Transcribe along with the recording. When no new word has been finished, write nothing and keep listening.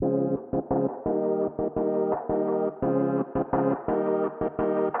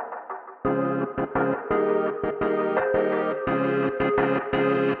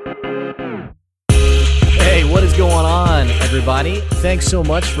going on, everybody? Thanks so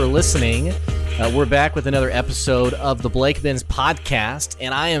much for listening. We're back with another episode of the Blake Benz podcast,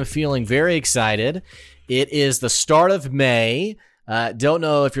 and I am feeling very excited. It is the start of May. Don't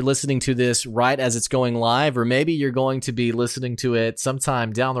know if you're listening to this right as it's going live, or maybe you're going to be listening to it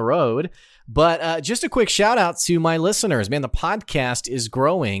sometime down the road. But just a quick shout out to my listeners. Man, the podcast is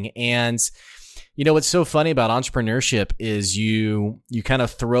growing, and you know what's so funny about entrepreneurship is you kind of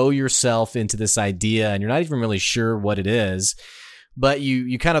throw yourself into this idea, and you're not even really sure what it is. But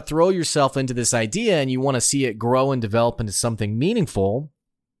you kind of throw yourself into this idea and you want to see it grow and develop into something meaningful.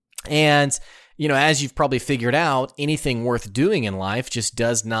 And, you know, as you've probably figured out, anything worth doing in life just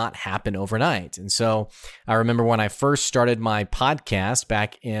does not happen overnight. And so I remember when I first started my podcast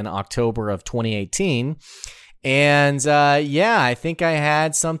back in October of 2018. And I think I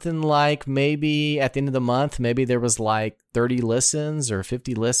had something like maybe at the end of the month, maybe there was like 30 listens or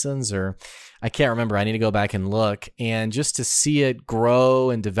 50 listens, or I can't remember. I need to go back and look. And just to see it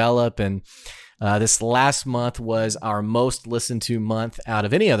grow and develop. And this last month was our most listened to month out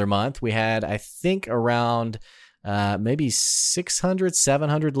of any other month. We had, I think, around maybe 600,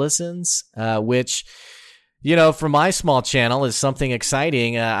 700 listens, which, you know, for my small channel is something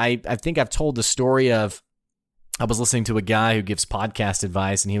exciting. I think I've told the story of, I was listening to a guy who gives podcast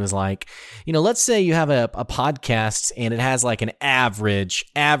advice, and he was like, you know, let's say you have a podcast and it has like an average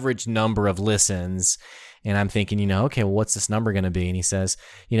number of listens. And I'm thinking, you know, okay, well, what's this number going to be? And he says,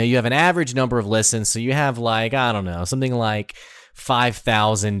 you know, you have an average number of listens. So you have like, I don't know, something like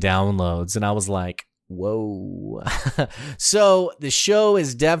 5,000 downloads. And I was like, whoa. So the show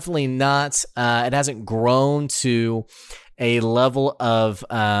is definitely not, it hasn't grown to a level of,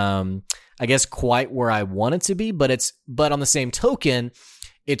 I guess quite where I want it to be, but on the same token,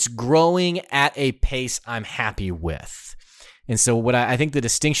 it's growing at a pace I'm happy with. And so what I think the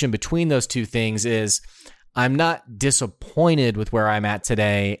distinction between those two things is I'm not disappointed with where I'm at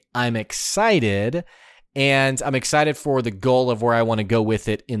today. I'm excited, and I'm excited for the goal of where I want to go with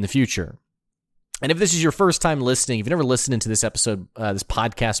it in the future. And if this is your first time listening, if you've never listened to this episode, this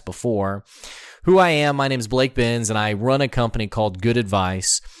podcast before, who I am, my name is Blake Benz, and I run a company called Good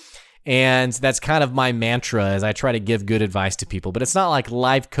Advice. And that's kind of my mantra as I try to give good advice to people. But it's not like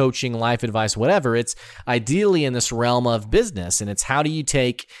life coaching, life advice, whatever. It's ideally in this realm of business. And it's how do you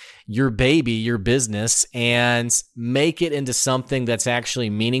take your baby, your business, and make it into something that's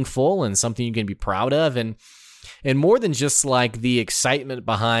actually meaningful and something you can be proud of. And more than just like the excitement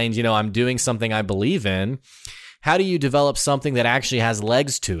behind, you know, I'm doing something I believe in. How do you develop something that actually has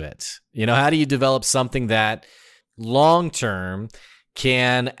legs to it? You know, how do you develop something that long-term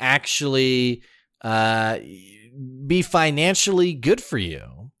can actually be financially good for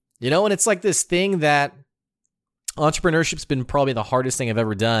you, you know? And it's like this thing that entrepreneurship's been probably the hardest thing I've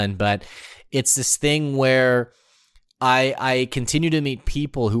ever done, but it's this thing where I continue to meet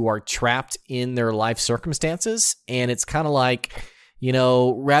people who are trapped in their life circumstances, and it's kind of like, you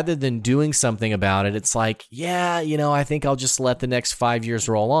know, rather than doing something about it, it's like, yeah, you know, I think I'll just let the next 5 years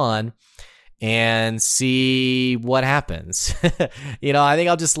roll on and see what happens. You know, I think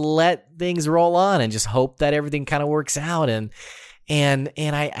I'll just let things roll on and just hope that everything kind of works out. And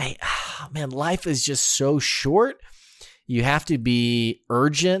man, life is just so short. You have to be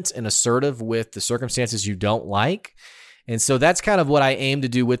urgent and assertive with the circumstances you don't like. And so that's kind of what I aim to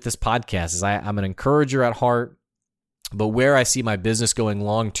do with this podcast is I'm an encourager at heart, but where I see my business going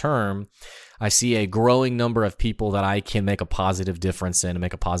long term, I see a growing number of people that I can make a positive difference in and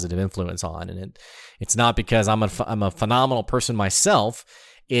make a positive influence on. And it's not because I'm a phenomenal person myself.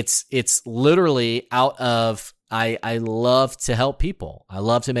 It's literally out of, I love to help people. I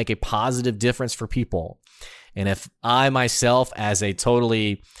love to make a positive difference for people. And if I myself as a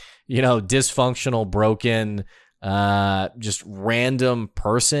totally, you know, dysfunctional, broken, just random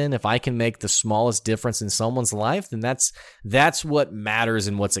person, if I can make the smallest difference in someone's life, then that's what matters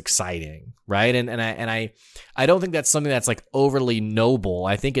and what's exciting, right? And I don't think that's something that's like overly noble.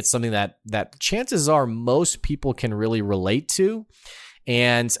 I think it's something that chances are most people can really relate to,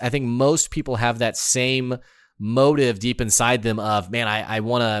 and I think most people have that same motive deep inside them of, man, I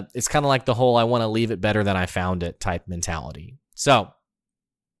want to. It's kind of like the whole "I want to leave it better than I found it" type mentality. So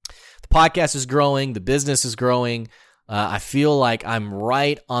podcast is growing, the business is growing. I feel like I'm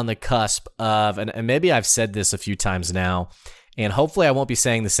right on the cusp of, and maybe I've said this a few times now, and hopefully I won't be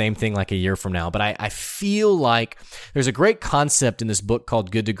saying the same thing like a year from now, but I feel like there's a great concept in this book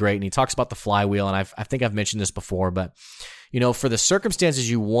called Good to Great, and he talks about the flywheel, and I think I've mentioned this before, but for the circumstances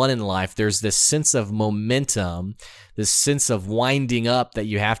you want in life, there's this sense of momentum, this sense of winding up that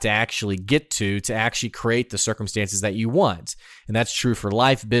you have to actually get to actually create the circumstances that you want. And that's true for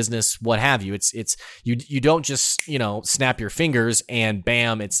life, business, what have you. It's you don't just, snap your fingers and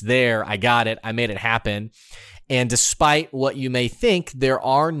bam, it's there. I got it. I made it happen. And despite what you may think, there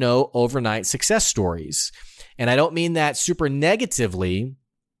are no overnight success stories. And I don't mean that super negatively.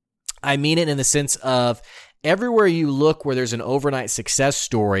 I mean it in the sense of everywhere you look where there's an overnight success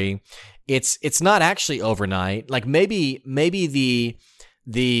story, it's not actually overnight. Like maybe the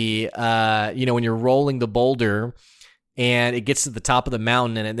when you're rolling the boulder and it gets to the top of the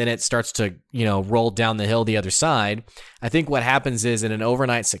mountain and then it starts to, roll down the hill the other side. I think what happens is in an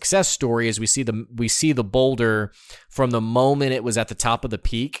overnight success story is we see the boulder from the moment it was at the top of the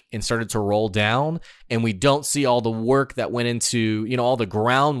peak and started to roll down, and we don't see all the work that went into, all the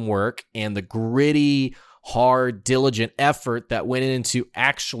groundwork and the gritty, hard, diligent effort that went into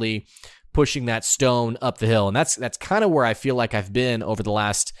actually pushing that stone up the hill. And that's kind of where I feel like I've been over the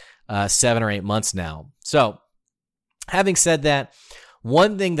last 7 or 8 months now. So having said that,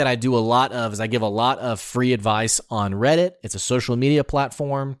 one thing that I do a lot of is I give a lot of free advice on Reddit. It's a social media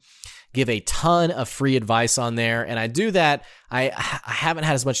platform. Give a ton of free advice on there. And I do that. I haven't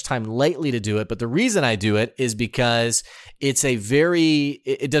had as much time lately to do it, but the reason I do it is because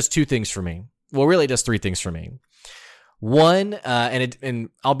it does 2 things for me. Well, really, it does 3 things for me. One, and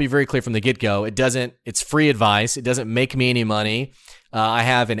I'll be very clear from the get-go, it's free advice. It doesn't make me any money. I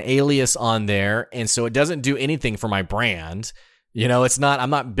have an alias on there, and so it doesn't do anything for my brand. I'm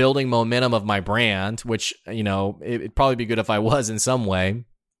not building momentum of my brand, which, it'd probably be good if I was in some way.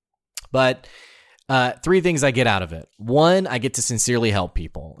 But 3 things I get out of it. 1, I get to sincerely help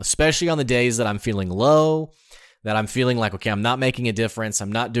people, especially on the days that I'm feeling low, that I'm feeling like, okay, I'm not making a difference.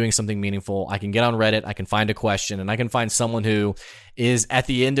 I'm not doing something meaningful. I can get on Reddit. I can find a question, and I can find someone who is at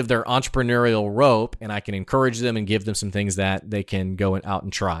the end of their entrepreneurial rope, and I can encourage them and give them some things that they can go out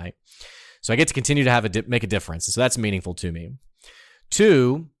and try. So I get to continue to make a difference. So that's meaningful to me.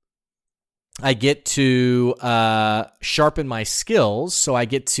 2, I get to sharpen my skills. So I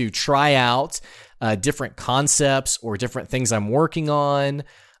get to try out different concepts or different things I'm working on.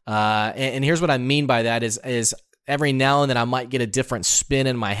 And here's what I mean by that is every now and then I might get a different spin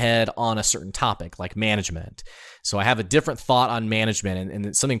in my head on a certain topic, like management. So I have a different thought on management,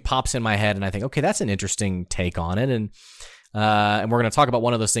 and something pops in my head, and I think, okay, that's an interesting take on it, and we're going to talk about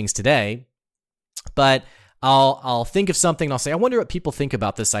one of those things today. But I'll think of something, and I'll say, I wonder what people think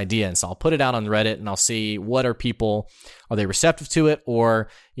about this idea, and so I'll put it out on Reddit, and I'll see are they receptive to it, or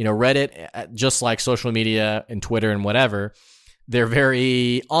Reddit, just like social media and Twitter and whatever. They're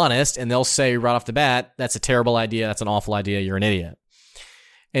very honest, and they'll say right off the bat, that's a terrible idea, that's an awful idea, you're an idiot.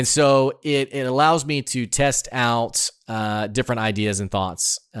 And so it allows me to test out different ideas and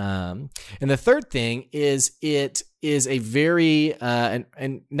thoughts. And the third thing is it is a very,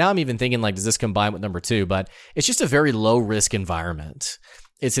 and now I'm even thinking, like, does this combine with number 2? But it's just a very low-risk environment.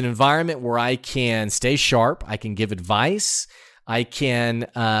 It's an environment where I can stay sharp, I can give advice, I can...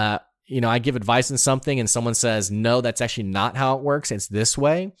 I give advice on something and someone says, no, that's actually not how it works. It's this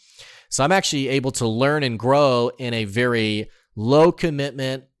way. So I'm actually able to learn and grow in a very low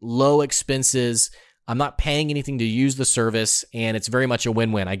commitment, low expenses. I'm not paying anything to use the service, and it's very much a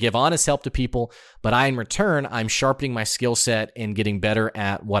win-win. I give honest help to people, but in return, I'm sharpening my skill set and getting better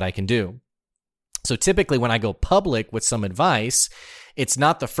at what I can do. So typically when I go public with some advice, it's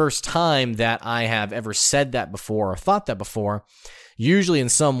not the first time that I have ever said that before or thought that before. Usually in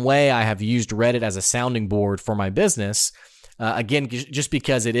some way I have used Reddit as a sounding board for my business, again, just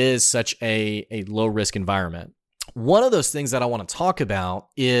because it is such a low-risk environment. One of those things that I want to talk about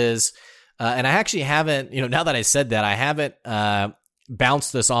is, and I actually haven't, now that I said that, I haven't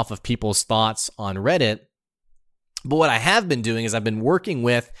bounced this off of people's thoughts on Reddit, but what I have been doing is I've been working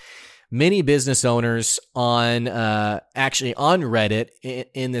with many business owners on Reddit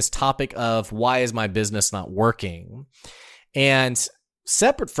in this topic of why is my business not working? And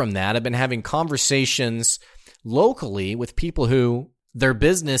separate from that, I've been having conversations locally with people who their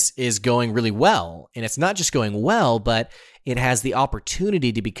business is going really well. And it's not just going well, but it has the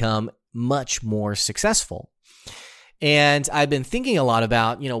opportunity to become much more successful. And I've been thinking a lot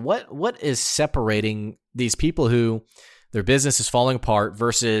about, what is separating these people who their business is falling apart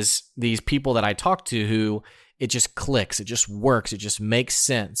versus these people that I talk to who it just clicks, it just works, it just makes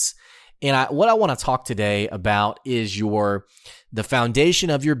sense. And what I want to talk today about is the foundation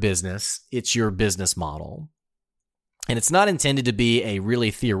of your business. It's your business model. And it's not intended to be a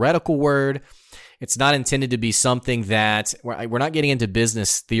really theoretical word. It's not intended to be something that we're not getting into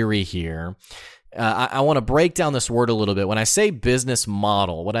business theory here. I want to break down this word a little bit. When I say business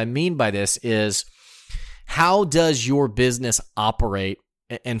model, what I mean by this is how does your business operate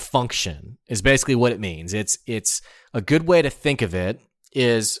and function is basically what it means. It's a good way to think of it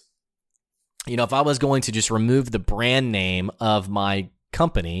is, if I was going to just remove the brand name of my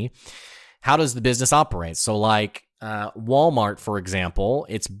company, how does the business operate? So like Walmart, for example,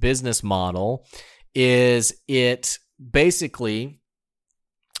 its business model is it basically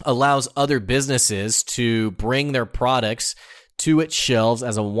allows other businesses to bring their products to its shelves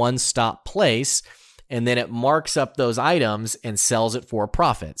as a one-stop place, and then it marks up those items and sells it for a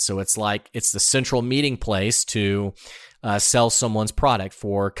profit. So it's the central meeting place to sell someone's product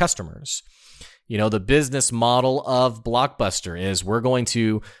for customers. The business model of Blockbuster is we're going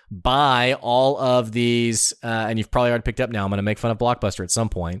to buy all of these, and you've probably already picked up now, I'm going to make fun of Blockbuster at some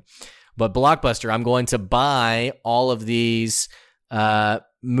point, but Blockbuster, I'm going to buy all of these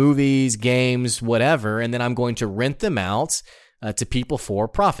movies, games, whatever, and then I'm going to rent them out to people for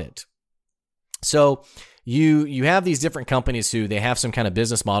profit. So you have these different companies who they have some kind of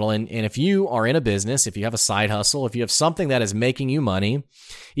business model, and if you are in a business, if you have a side hustle, if you have something that is making you money,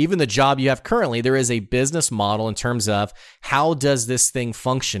 even the job you have currently, there is a business model in terms of how does this thing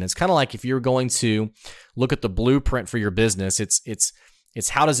function. It's kind of like if you're going to look at the blueprint for your business, it's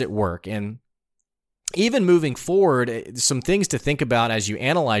how does it work? And even moving forward, some things to think about as you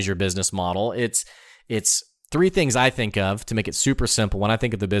analyze your business model. It's three things I think of to make it super simple when I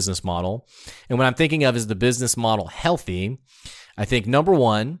think of the business model. And what I'm thinking of is the business model healthy. I think number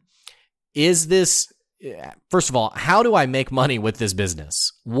one, first of all, how do I make money with this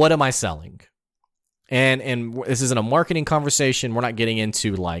business? What am I selling? And this isn't a marketing conversation. We're not getting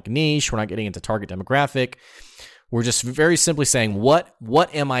into like niche. We're not getting into target demographic. We're just very simply saying, what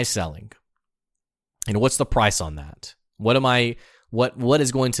am I selling? And what's the price on that? What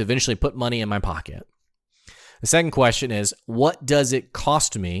is going to eventually put money in my pocket? The second question is, what does it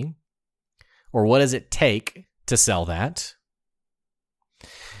cost me, or what does it take to sell that?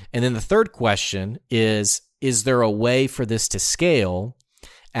 And then the third question is there a way for this to scale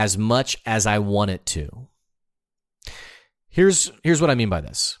as much as I want it to? Here's what I mean by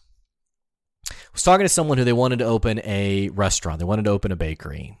this. I was talking to someone who they wanted to open a restaurant. They wanted to open a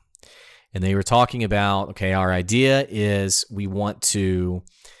bakery. And they were talking about, okay, our idea is we want to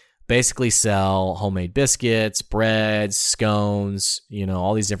basically sell homemade biscuits, breads, scones,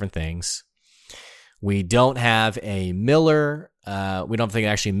 all these different things. We don't have a miller. We don't have anything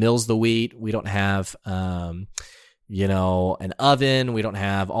that actually mills the wheat. We don't have, an oven. We don't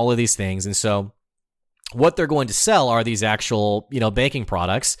have all of these things. And so what they're going to sell are these actual, baking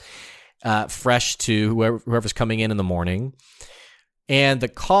products, fresh to whoever's coming in the morning. And the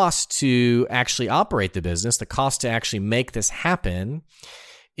cost to actually operate the business, the cost to actually make this happen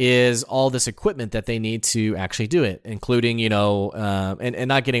is all this equipment that they need to actually do it, including, and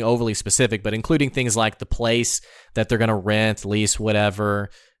not getting overly specific, but including things like the place that they're going to rent, lease, whatever,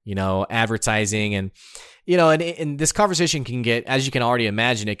 advertising. And, and this conversation can get, as you can already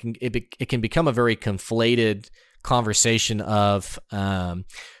imagine, it can become a very conflated conversation of,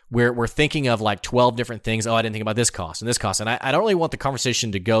 we're thinking of like 12 different things. Oh, I didn't think about this cost and this cost. And I don't really want the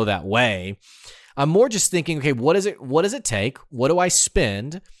conversation to go that way. I'm more just thinking, okay, what does it take? What do I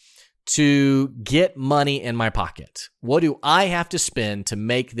spend to get money in my pocket? What do I have to spend to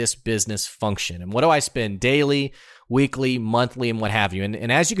make this business function? And what do I spend daily, weekly, monthly, and what have you?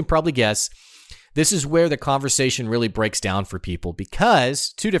 And as you can probably guess, this is where the conversation really breaks down for people,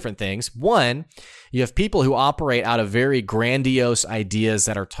 because two different things. One, you have people who operate out of very grandiose ideas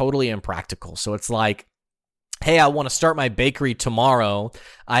that are totally impractical. So it's like, hey, I want to start my bakery tomorrow.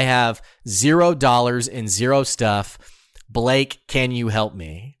 I have $0 and zero stuff. Blake, can you help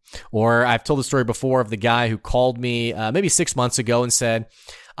me? Or I've told the story before of the guy who called me maybe 6 months ago and said,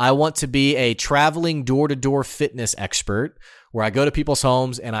 I want to be a traveling door-to-door fitness expert where I go to people's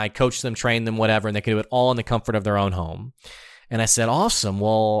homes and I coach them, train them, whatever, and they can do it all in the comfort of their own home. And I said, awesome.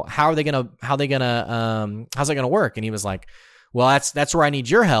 Well, how's that gonna work? And he was like, well, that's where I need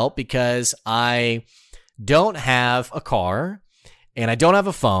your help, because I don't have a car and I don't have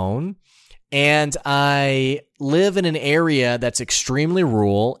a phone and I live in an area that's extremely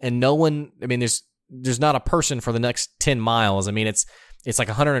rural and there's not a person for the next 10 miles. I mean, it's like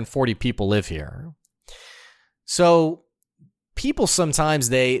 140 people live here. So people sometimes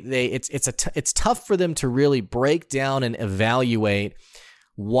it's tough for them to really break down and evaluate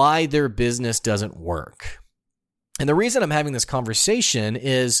why their business doesn't work. And the reason I'm having this conversation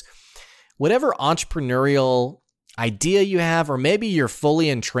is whatever entrepreneurial idea you have, or maybe you're fully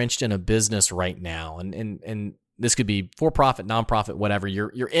entrenched in a business right now, and this could be for-profit, nonprofit, whatever. You're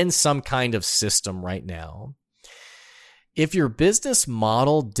in some kind of system right now. If your business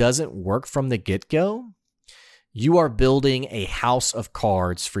model doesn't work from the get-go, you are building a house of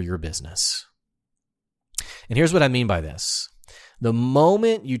cards for your business. And here's what I mean by this. The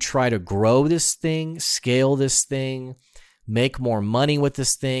moment you try to grow this thing, scale this thing, make more money with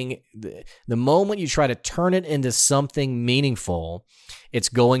this thing, the moment you try to turn it into something meaningful, it's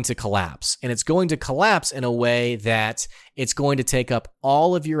going to collapse. And it's going to collapse in a way that it's going to take up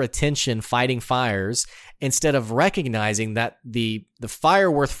all of your attention fighting fires instead of recognizing that the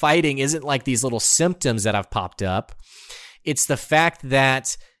fire worth fighting isn't like these little symptoms that have popped up. It's the fact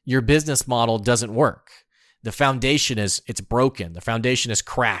that your business model doesn't work. The foundation it's broken. The foundation is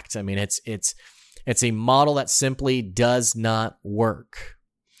cracked. I mean, it's a model that simply does not work.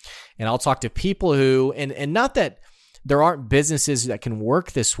 And I'll talk to people who, and not that there aren't businesses that can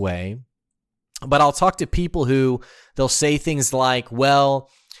work this way, but I'll talk to people who they'll say things like,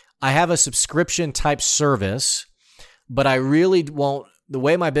 well, I have a subscription type service, but I really won't, the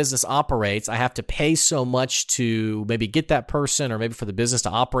way my business operates, I have to pay so much to maybe get that person, or maybe for the business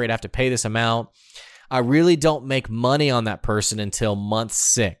to operate, I have to pay this amount. I really don't make money on that person until month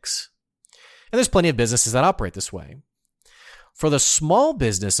 6. And there's plenty of businesses that operate this way. For the small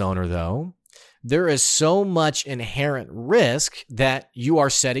business owner, though, there is so much inherent risk that you are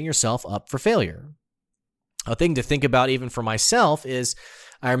setting yourself up for failure. A thing to think about even for myself is,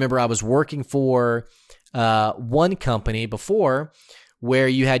 I remember I was working for one company before where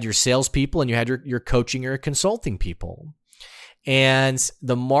you had your salespeople and you had your coaching or consulting people. And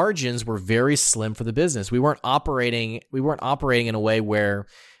the margins were very slim for the business. We weren't operating in a way where,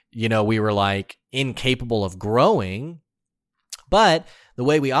 we were like incapable of growing, but the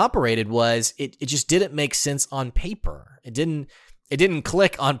way we operated was it just didn't make sense on paper. It didn't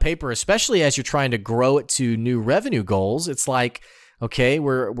click on paper, especially as you're trying to grow it to new revenue goals. It's like, okay,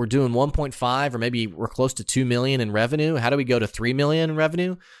 we're doing 1.5 or maybe we're close to 2 million in revenue. How do we go to 3 million in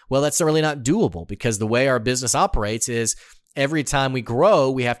revenue? Well, that's really not doable, because the way our business operates is every time we grow,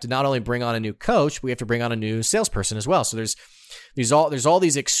 we have to not only bring on a new coach, we have to bring on a new salesperson as well. So there's all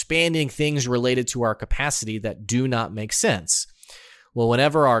these expanding things related to our capacity that do not make sense. Well,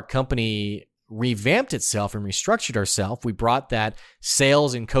 whenever our company revamped itself and restructured ourselves, we brought that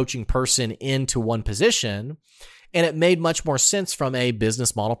sales and coaching person into one position, and it made much more sense from a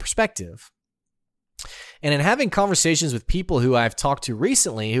business model perspective. And in having conversations with people who I've talked to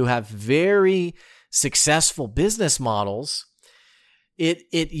recently who have very successful business models,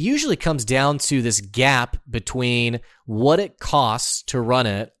 it usually comes down to this gap between what it costs to run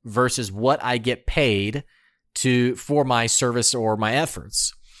it versus what I get paid for my service or my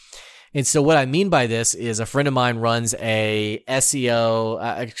efforts. And so what I mean by this is, a friend of mine runs a SEO,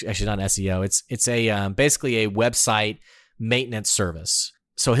 actually not SEO, it's a basically a website maintenance service.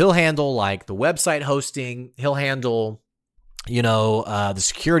 So he'll handle like the website hosting, he'll handle, the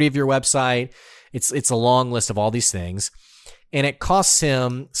security of your website. It's a long list of all these things. And it costs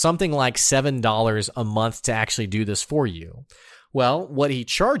him something like $7 a month to actually do this for you. Well, what he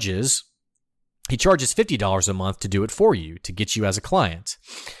charges $50 a month to do it for you, to get you as a client.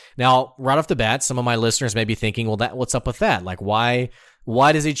 Now, right off the bat, some of my listeners may be thinking, well, what's up with that? Like, why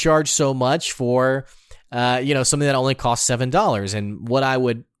does he charge so much for, something that only costs $7? And what I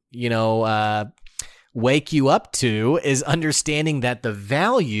would, wake you up to is understanding that the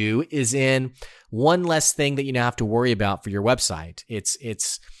value is in one less thing that you now have to worry about for your website.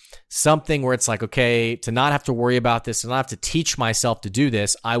 It's something where it's like, okay, to not have to worry about this, to not have to teach myself to do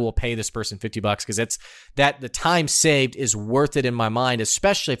this, I will pay this person $50 because it's that the time saved is worth it in my mind,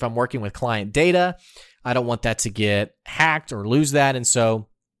 especially if I'm working with client data. I don't want that to get hacked or lose that. And so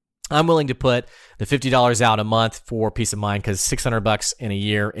I'm willing to put the $50 out a month for peace of mind, because $600 in a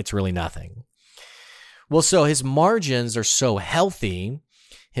year, it's really nothing. Well, so his margins are so healthy.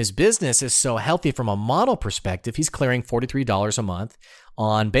 His business is so healthy from a model perspective. He's clearing $43 a month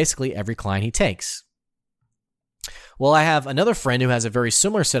on basically every client he takes. Well, I have another friend who has a very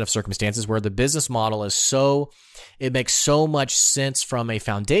similar set of circumstances where the business model is it makes so much sense from a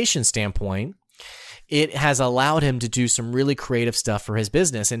foundation standpoint. It has allowed him to do some really creative stuff for his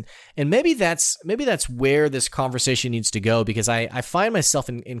business. And maybe that's where this conversation needs to go, because I find myself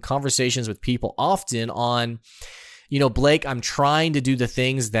in conversations with people often on, Blake, I'm trying to do the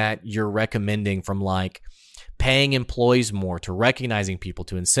things that you're recommending, from like paying employees more, to recognizing people,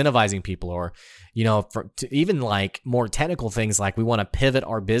 to incentivizing people, or, to even like more technical things like we want to pivot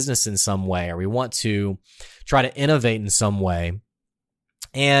our business in some way, or we want to try to innovate in some way.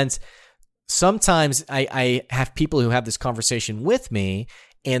 And sometimes I have people who have this conversation with me,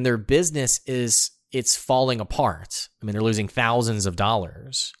 and their business is it's falling apart. I mean, they're losing thousands of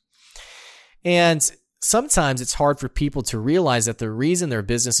dollars. And sometimes it's hard for people to realize that the reason their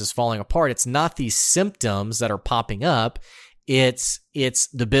business is falling apart, it's not these symptoms that are popping up. It's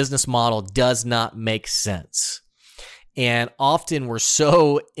the business model does not make sense. And often we're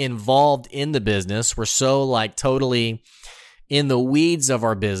so involved in the business, we're so like totally in the weeds of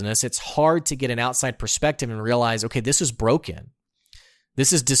our business, it's hard to get an outside perspective and realize, okay, this is broken.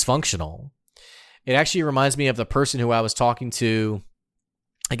 This is dysfunctional. It actually reminds me of the person who I was talking to,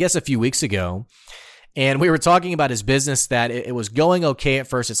 I guess a few weeks ago, and we were talking about his business, that it was going okay at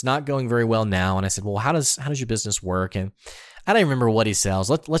first. It's not going very well now. And I said, well, how does your business work? And I don't remember what he sells.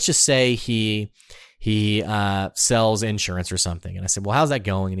 Let's just say he sells insurance or something. And I said, well, how's that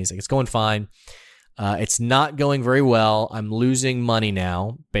going? And he's like, it's going fine. It's not going very well. I'm losing money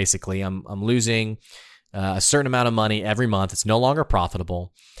now. Basically, I'm losing a certain amount of money every month. It's no longer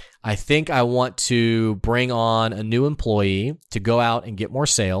profitable. I think I want to bring on a new employee to go out and get more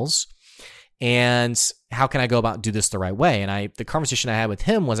sales. And how can I go about do this the right way? And the conversation I had with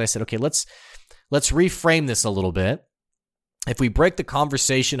him was, I said, okay, let's reframe this a little bit. If we break the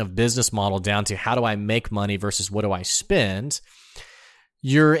conversation of business model down to how do I make money versus what do I spend,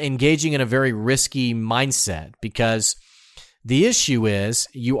 you're engaging in a very risky mindset, because the issue is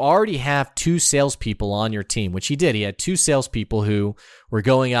you already have 2 salespeople on your team, which he did. He had 2 salespeople who were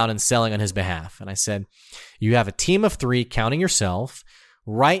going out and selling on his behalf. And I said, you have a team of 3, counting yourself.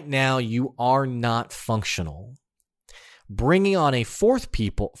 Right now, you are not functional. Bringing on a fourth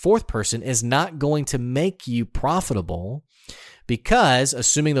person is not going to make you profitable, because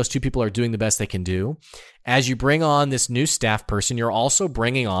assuming those 2 people are doing the best they can do, as you bring on this new staff person, you're also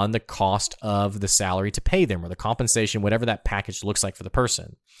bringing on the cost of the salary to pay them, or the compensation, whatever that package looks like for the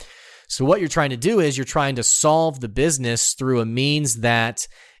person. So what you're trying to do is you're trying to solve the business through a means that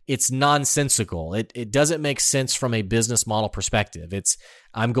it's nonsensical. It doesn't make sense from a business model perspective.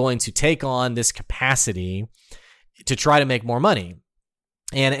 I'm going to take on this capacity to try to make more money.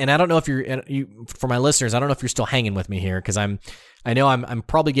 And I don't know if you for my listeners, I don't know if you're still hanging with me here, because I know I'm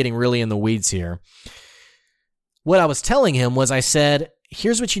probably getting really in the weeds here. What I was telling him was, I said,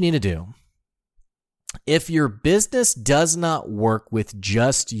 here's what you need to do. If your business does not work with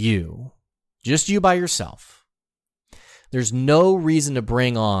just you by yourself, there's no reason to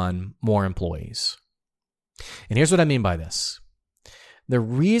bring on more employees. And here's what I mean by this. The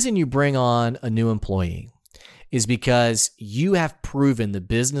reason you bring on a new employee is because you have proven the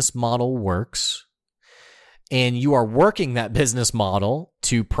business model works, and you are working that business model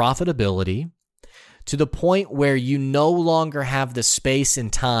to profitability, to the point where you no longer have the space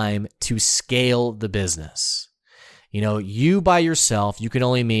and time to scale the business. You by yourself, you can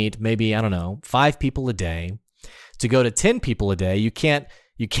only meet maybe, 5 people a day. To go to 10 people a day, you can't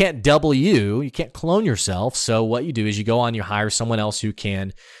double you can't clone yourself. So what you do is you go on, you hire someone else who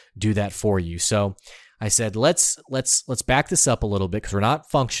can do that for you. So I said, let's back this up a little bit, because we're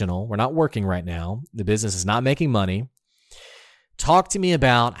not functional. We're not working right now. The business is not making money. Talk to me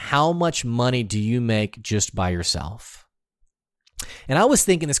about how much money do you make just by yourself? And I was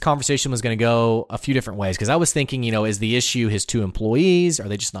thinking this conversation was going to go a few different ways, because I was thinking, is the issue his 2 employees? Are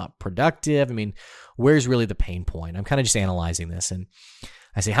they just not productive? I mean, where's really the pain point? I'm kind of just analyzing this. And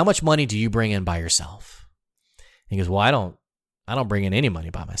I say, how much money do you bring in by yourself? And he goes, well, I don't bring in any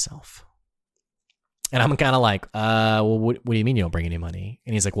money by myself. And I'm kind of like, well, what do you mean you don't bring any money?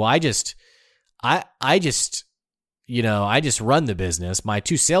 And he's like, well, I just run the business. My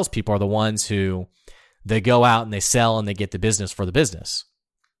 2 salespeople are the ones who they go out and they sell and they get the business for the business.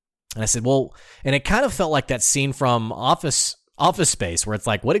 And I said, well, and it kind of felt like that scene from Office Space, where it's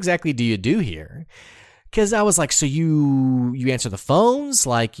like, what exactly do you do here? Because I was like, so you answer the phones,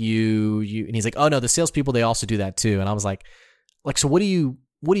 like you, and he's like, oh no, the salespeople, they also do that too. And I was like, so what do you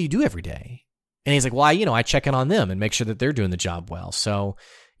do every day? And he's like, well, I check in on them and make sure that they're doing the job well. So,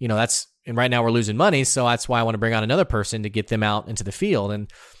 and right now we're losing money. So that's why I want to bring on another person to get them out into the field.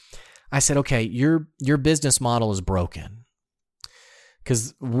 And I said, okay, your business model is broken,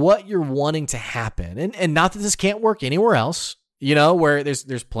 because what you're wanting to happen, and not that this can't work anywhere else, where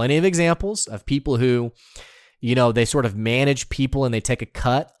there's plenty of examples of people who, they sort of manage people and they take a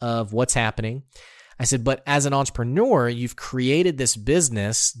cut of what's happening. I said, but as an entrepreneur, you've created this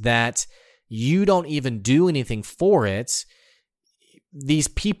business that you don't even do anything for it. These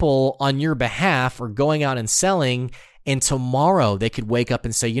people on your behalf are going out and selling, and tomorrow they could wake up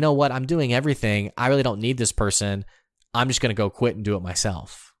and say, you know what, I'm doing everything. I really don't need this person. I'm just going to go quit and do it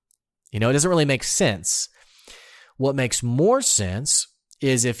myself. It doesn't really make sense. What makes more sense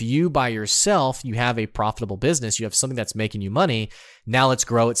is if you by yourself, you have a profitable business, you have something that's making you money. Now let's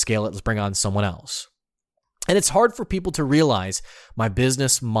grow it, scale it, let's bring on someone else. And it's hard for people to realize my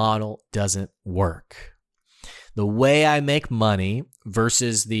business model doesn't work. The way I make money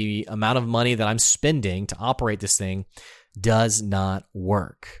versus the amount of money that I'm spending to operate this thing does not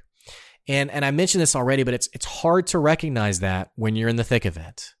work. And I mentioned this already, but it's hard to recognize that when you're in the thick of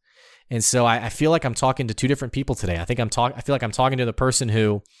it. And so I feel like I'm talking to two different people today. I feel like I'm talking to the person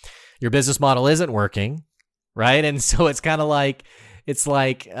who your business model isn't working, right? And so it's kind of like,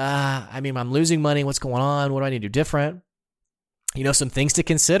 I'm losing money. What's going on? What do I need to do different? Some things to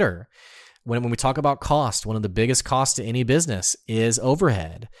consider. When we talk about cost, one of the biggest costs to any business is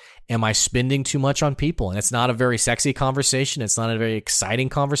overhead. Am I spending too much on people? And it's not a very sexy conversation. It's not a very exciting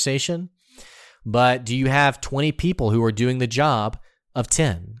conversation. But do you have 20 people who are doing the job of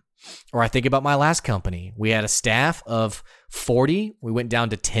 10? Or I think about my last company. We had a staff of 40. We went down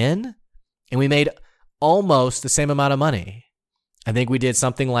to 10, and we made almost the same amount of money. I think we did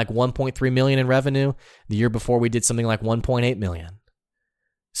something like 1.3 million in revenue. The year before, we did something like 1.8 million.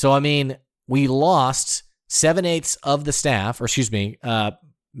 So, we lost 7/8 of the staff,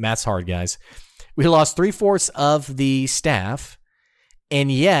 math's hard, guys. We lost 3/4 of the staff,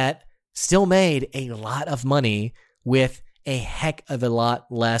 and yet still made a lot of money with a heck of a lot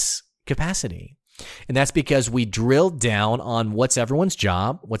less capacity. And that's because we drilled down on what's everyone's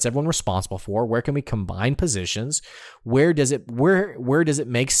job, what's everyone responsible for, where can we combine positions, where does it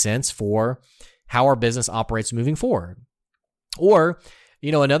make sense for how our business operates moving forward. Or,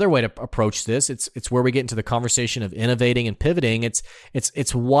 another way to approach this, it's where we get into the conversation of innovating and pivoting.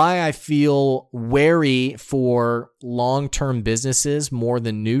 It's why I feel wary for long-term businesses more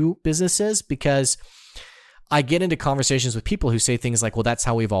than new businesses, because I get into conversations with people who say things like, well, that's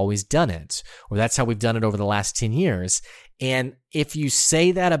how we've always done it, or that's how we've done it over the last 10 years. And if you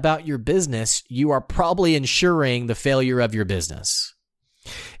say that about your business, you are probably ensuring the failure of your business.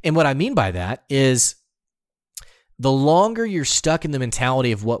 And what I mean by that is the longer you're stuck in the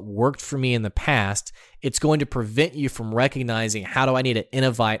mentality of what worked for me in the past, it's going to prevent you from recognizing how do I need to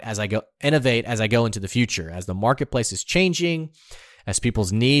innovate as I go into the future, as the marketplace is changing, as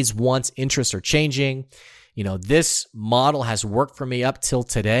people's needs, wants, interests are changing. This model has worked for me up till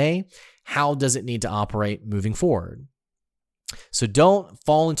today. How does it need to operate moving forward? So don't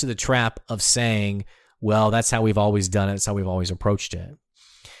fall into the trap of saying, well, that's how we've always done it. That's how we've always approached it.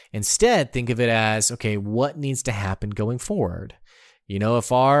 Instead, think of it as, okay, what needs to happen going forward?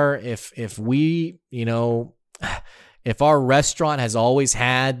 If our restaurant has always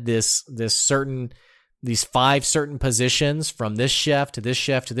had these 5 certain positions from this chef to this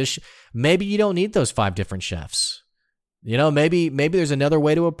chef to this, maybe you don't need those 5 different chefs. Maybe there's another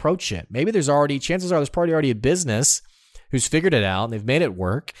way to approach it. Maybe chances are there's probably already a business who's figured it out and they've made it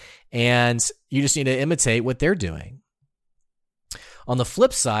work, and you just need to imitate what they're doing. On the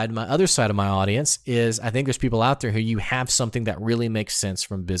flip side, my other side of my audience is I think there's people out there who you have something that really makes sense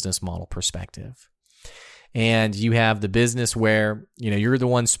from a business model perspective. And you have the business where, you're the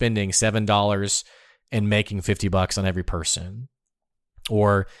one spending $7 and making $50 on every person.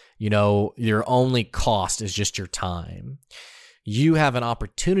 Or, your only cost is just your time. You have an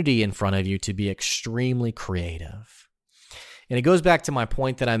opportunity in front of you to be extremely creative. And it goes back to my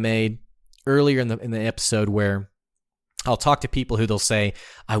point that I made earlier in the episode where I'll talk to people who they'll say,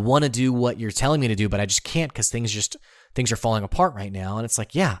 I want to do what you're telling me to do, but I just can't because things are falling apart right now. And it's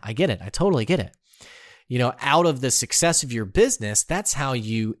like, yeah, I get it. I totally get it. Out of the success of your business, that's how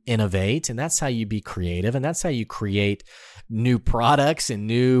you innovate, and that's how you be creative, and that's how you create new products and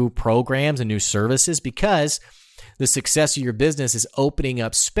new programs and new services, because the success of your business is opening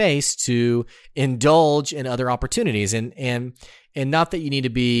up space to indulge in other opportunities. And not that you need to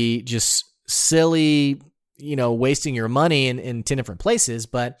be just silly, wasting your money in 10 different places,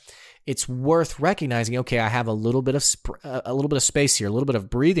 but it's worth recognizing, okay, I have a little bit of space here, a little bit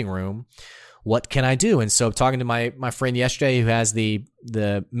of breathing room. What can I do? And so talking to my friend yesterday who has the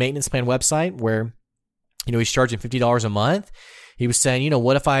maintenance plan website where, he's charging $50 a month. He was saying,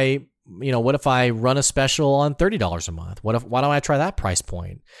 what if I run a special on $30 a month? Why don't I try that price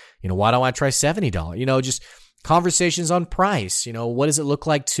point? Why don't I try $70? Just conversations on price. What does it look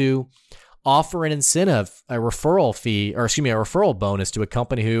like to offer an incentive, a referral bonus to a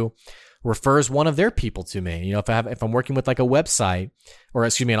company who refers one of their people to me. If I'm working with like a website or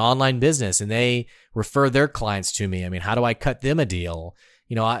an online business and they refer their clients to me, how do I cut them a deal?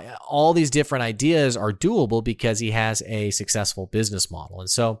 All these different ideas are doable because he has a successful business model. And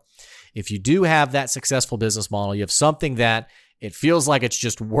so if you do have that successful business model, you have something that it feels like it's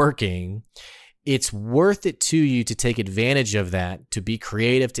just working, it's worth it to you to take advantage of that, to be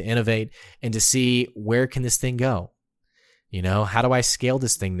creative, to innovate, and to see where can this thing go? How do I scale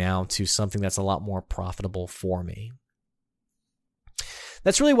this thing now to something that's a lot more profitable for me?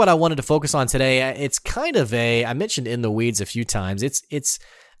 That's really what I wanted to focus on today. It's kind of I mentioned in the weeds a few times. It's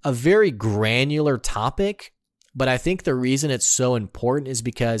a very granular topic, but I think the reason it's so important is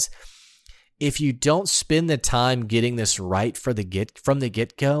because if you don't spend the time getting this right from the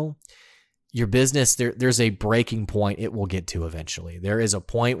get-go, your business, there's a breaking point it will get to eventually. There is a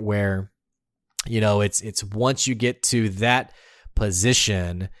point where, it's once you get to that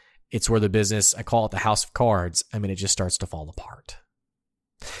position, it's where the business, I call it the house of cards. It just starts to fall apart.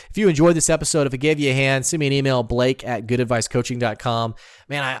 If you enjoyed this episode, if it gave you a hand, send me an email, blake@goodadvicecoaching.com.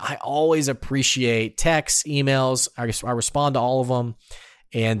 Man, I always appreciate texts, emails. I respond to all of them.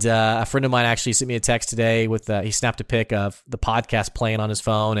 And a friend of mine actually sent me a text today with he snapped a pic of the podcast playing on his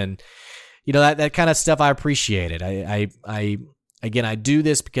phone. And, that kind of stuff I appreciated. I do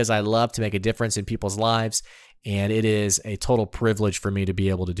this because I love to make a difference in people's lives. And it is a total privilege for me to be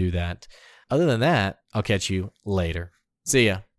able to do that. Other than that, I'll catch you later. See ya.